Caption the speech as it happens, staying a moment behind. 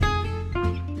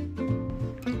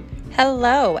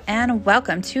Hello and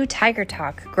welcome to Tiger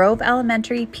Talk, Grove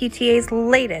Elementary PTA's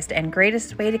latest and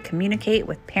greatest way to communicate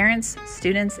with parents,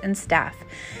 students, and staff.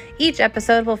 Each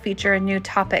episode will feature a new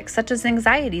topic such as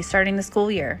anxiety starting the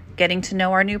school year, getting to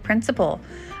know our new principal,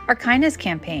 our kindness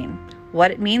campaign,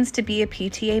 what it means to be a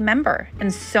PTA member,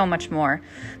 and so much more.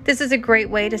 This is a great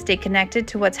way to stay connected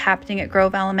to what's happening at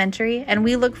Grove Elementary, and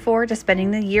we look forward to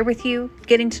spending the year with you,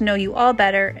 getting to know you all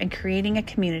better, and creating a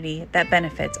community that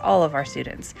benefits all of our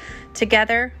students.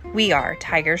 Together, we are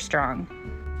Tiger Strong.